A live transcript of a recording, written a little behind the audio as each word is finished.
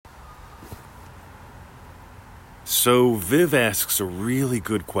So Viv asks a really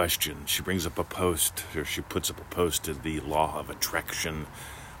good question. She brings up a post, or she puts up a post to the Law of Attraction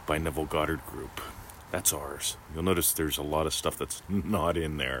by Neville Goddard Group. That's ours. You'll notice there's a lot of stuff that's not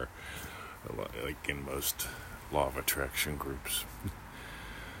in there, like in most Law of Attraction groups.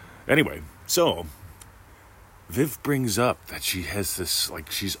 Anyway, so Viv brings up that she has this,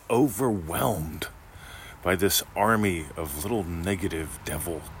 she's overwhelmed by this army of little negative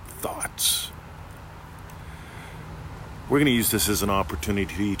devil thoughts. We're going to use this as an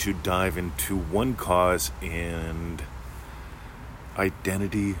opportunity to dive into one cause and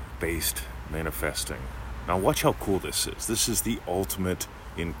identity-based manifesting. Now watch how cool this is. This is the ultimate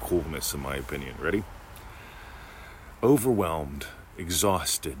in coolness, in my opinion. Ready? Overwhelmed,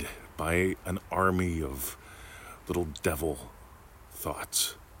 exhausted by an army of little devil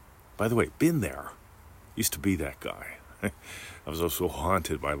thoughts. By the way, been there. Used to be that guy. I was also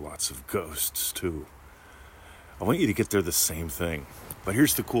haunted by lots of ghosts, too. I want you to get there the same thing. But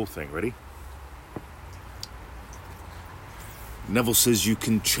here's the cool thing. Ready? Neville says you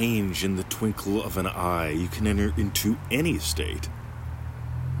can change in the twinkle of an eye. You can enter into any state.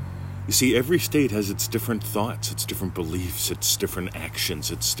 You see, every state has its different thoughts, its different beliefs, its different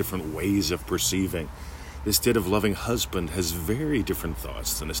actions, its different ways of perceiving. The state of loving husband has very different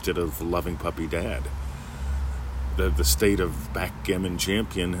thoughts than the state of loving puppy dad. The state of backgammon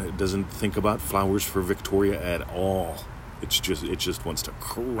champion doesn't think about flowers for Victoria at all. It just wants to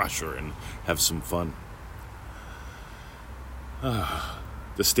crush her and have some fun.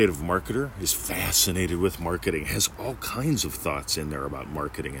 The state of marketer is fascinated with marketing, has all kinds of thoughts in there about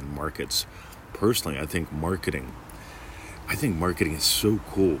marketing and markets. Personally, I think marketing is so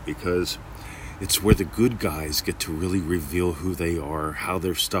cool because it's where the good guys get to really reveal who they are, how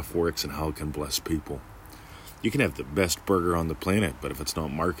their stuff works, and how it can bless people. You can have the best burger on the planet, but if it's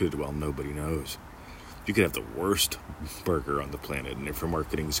not marketed well, nobody knows. You could have the worst burger on the planet, and if your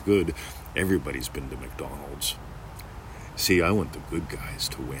marketing's good, everybody's been to McDonald's. See, I want the good guys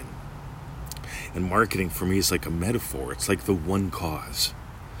to win. And marketing for me is like a metaphor. It's like the one cause.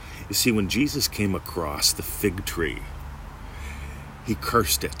 You see, when Jesus came across the fig tree, he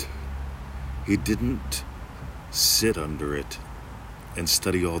cursed it. He didn't sit under it and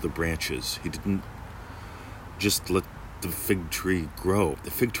study all the branches. He didn't just let the fig tree grow.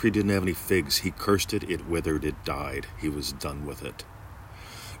 The fig tree didn't have any figs. He cursed it, it withered, it died. He was done with it.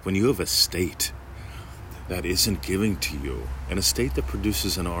 When you have a state that isn't giving to you, and a state that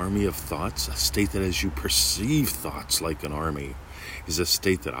produces an army of thoughts, a state that as you perceive thoughts like an army, is a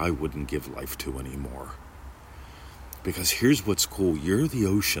state that I wouldn't give life to anymore. Because here's what's cool. You're the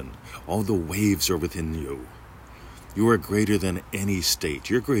ocean. All the waves are within you. You are greater than any state.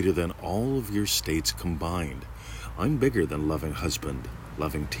 You're greater than all of your states combined. I'm bigger than loving husband,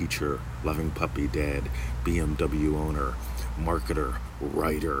 loving teacher, loving puppy dad, BMW owner, marketer,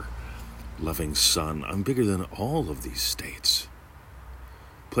 writer, loving son. I'm bigger than all of these states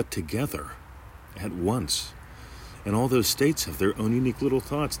put together at once. And all those states have their own unique little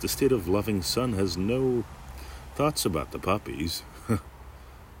thoughts. The state of loving son has no thoughts about the puppies.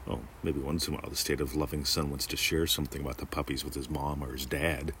 Oh, maybe once in a while the state of loving son wants to share something about the puppies with his mom or his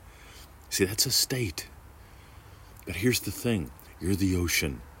dad. See, that's a state. But here's the thing. You're the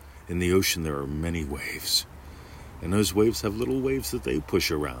ocean. In the ocean there are many waves. And those waves have little waves that they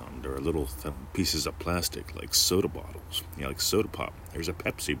push around, or little pieces of plastic like soda bottles, like soda pop. There's a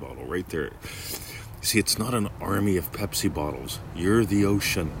Pepsi bottle right there. See, it's not an army of Pepsi bottles. You're the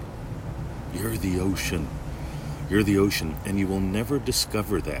ocean. You're the ocean. You're the ocean, and you will never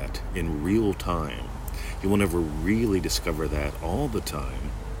discover that in real time. You will never really discover that all the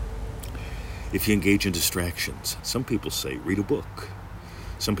time if you engage in distractions. Some people say, read a book.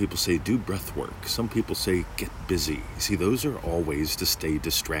 Some people say, do breath work. Some people say, get busy. See, those are all ways to stay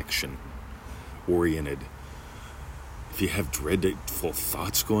distraction-oriented. If you have dreadful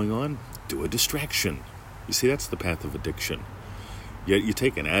thoughts going on, do a distraction. You see, that's the path of addiction. Yet you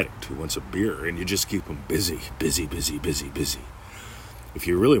take an addict who wants a beer and you just keep him busy. If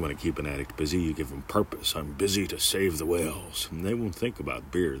you really want to keep an addict busy, you give them purpose. I'm busy to save the whales. And they won't think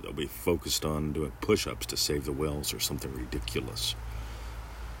about beer. They'll be focused on doing push-ups to save the whales or something ridiculous.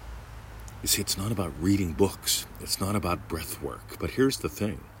 You see, it's not about reading books. It's not about breath work. But here's the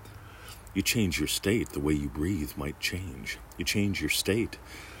thing. You change your state, the way you breathe might change. You change your state,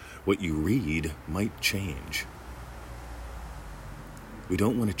 what you read might change. We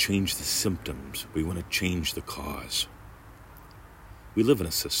don't want to change the symptoms. We want to change the cause. We live in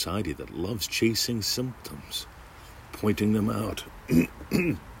a society that loves chasing symptoms, pointing them out,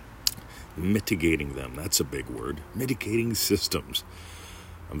 mitigating them. That's a big word. Mitigating systems.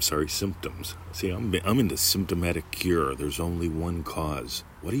 symptoms. See, I'm into symptomatic cure. There's only one cause.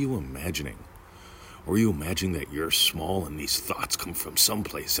 What are you imagining? Or are you imagining that you're small and these thoughts come from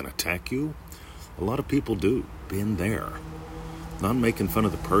someplace and attack you? A lot of people do. Been there. Not making fun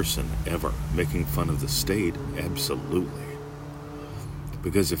of the person, ever. Making fun of the state, absolutely.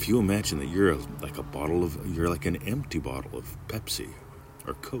 Because if you imagine that you're like an empty bottle of Pepsi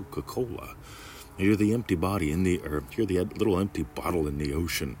or Coca-Cola, and you're the empty body you're the little empty bottle in the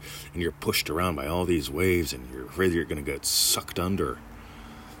ocean, and you're pushed around by all these waves, and you're afraid you're going to get sucked under.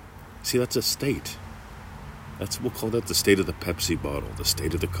 See, that's a state. We'll call that the state of the Pepsi bottle, the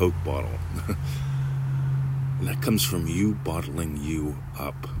state of the Coke bottle. And that comes from you bottling you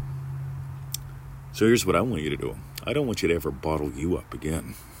up. So here's what I want you to do. I don't want you to ever bottle you up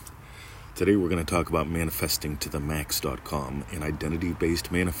again. Today we're going to talk about manifestingtothemax.com and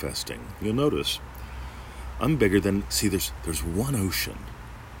identity-based manifesting. You'll notice, I'm bigger than... See, there's one ocean.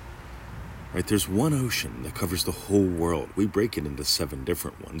 Right? There's one ocean that covers the whole world. We break it into 7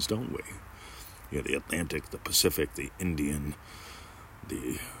 different ones, don't we? You know, the Atlantic, the Pacific, the Indian,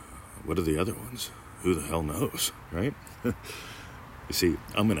 what are the other ones? Who the hell knows, right? You see,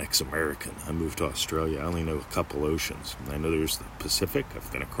 I'm an ex-American. I moved to Australia. I only know a couple oceans. I know there's the Pacific. I've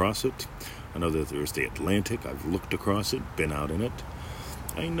been across it. I know that there's the Atlantic. I've looked across it, been out in it.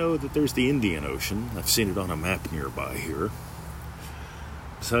 I know that there's the Indian Ocean. I've seen it on a map nearby here.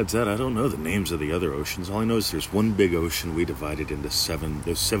 Besides that, I don't know the names of the other oceans. All I know is there's one big ocean. We divided into 7.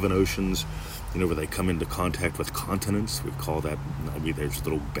 There's 7 oceans, where they come into contact with continents. We call that, there's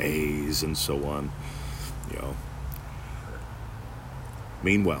little bays and so on,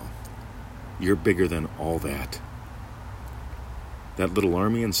 Meanwhile, you're bigger than all that. That little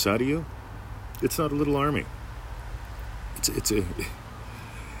army inside of you, it's not a little army. It's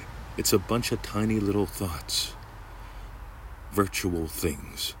a bunch of tiny little thoughts. Virtual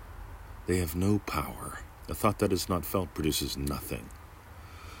things. They have no power. A thought that is not felt produces nothing.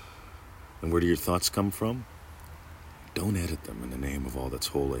 And where do your thoughts come from? Don't edit them in the name of all that's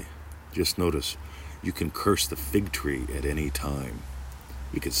holy. Just notice, you can curse the fig tree at any time.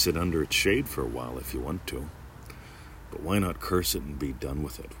 You can sit under its shade for a while if you want to. But why not curse it and be done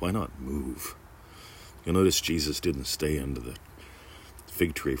with it? Why not move? You'll notice Jesus didn't stay under the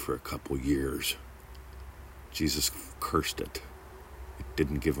fig tree for a couple years. Jesus cursed it. It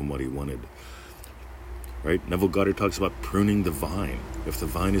didn't give him what he wanted. Right? Neville Goddard talks about pruning the vine. If the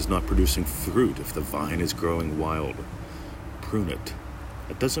vine is not producing fruit, if the vine is growing wild, prune it.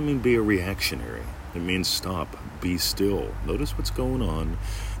 That doesn't mean be a reactionary. It means stop, be still. Notice what's going on.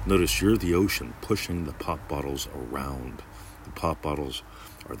 Notice you're the ocean pushing the pop bottles around. The pop bottles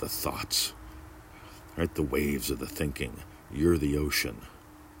are the thoughts, right? The waves of the thinking. You're the ocean.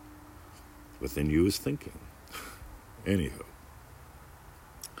 Within you is thinking. Anywho,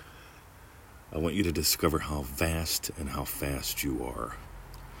 I want you to discover how vast and how fast you are.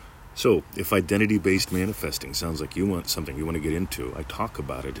 So, if identity-based manifesting sounds like you want something you want to get into, I talk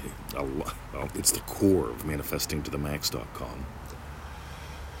about it a lot. Well, it's the core of manifestingtothemax.com.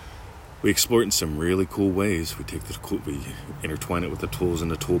 We explore it in some really cool ways. We intertwine it with the tools in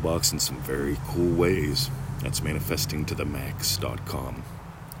the toolbox in some very cool ways. That's manifestingtothemax.com.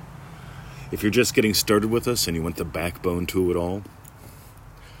 If you're just getting started with us and you want the backbone to it all,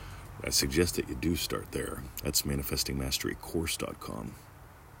 I suggest that you do start there. That's manifestingmasterycourse.com.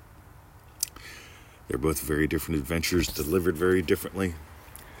 They're both very different adventures, delivered very differently.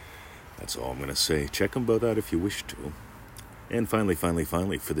 That's all I'm going to say. Check them both out if you wish to. And finally,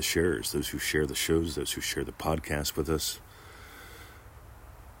 for the sharers, those who share the shows, those who share the podcast with us,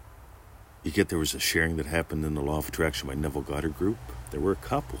 there was a sharing that happened in the Law of Attraction by Neville Goddard group. There were a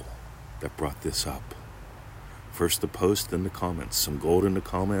couple that brought this up. First the post, then the comments. Some gold in the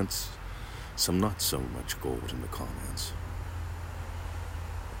comments, some not so much gold in the comments.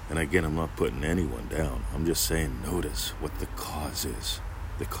 And again, I'm not putting anyone down. I'm just saying, notice what the cause is.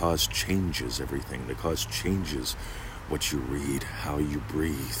 The cause changes everything. The cause changes what you read, how you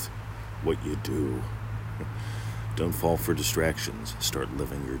breathe, what you do. Don't fall for distractions. Start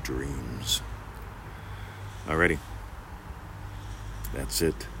living your dreams. Alrighty. That's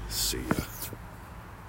it. See ya.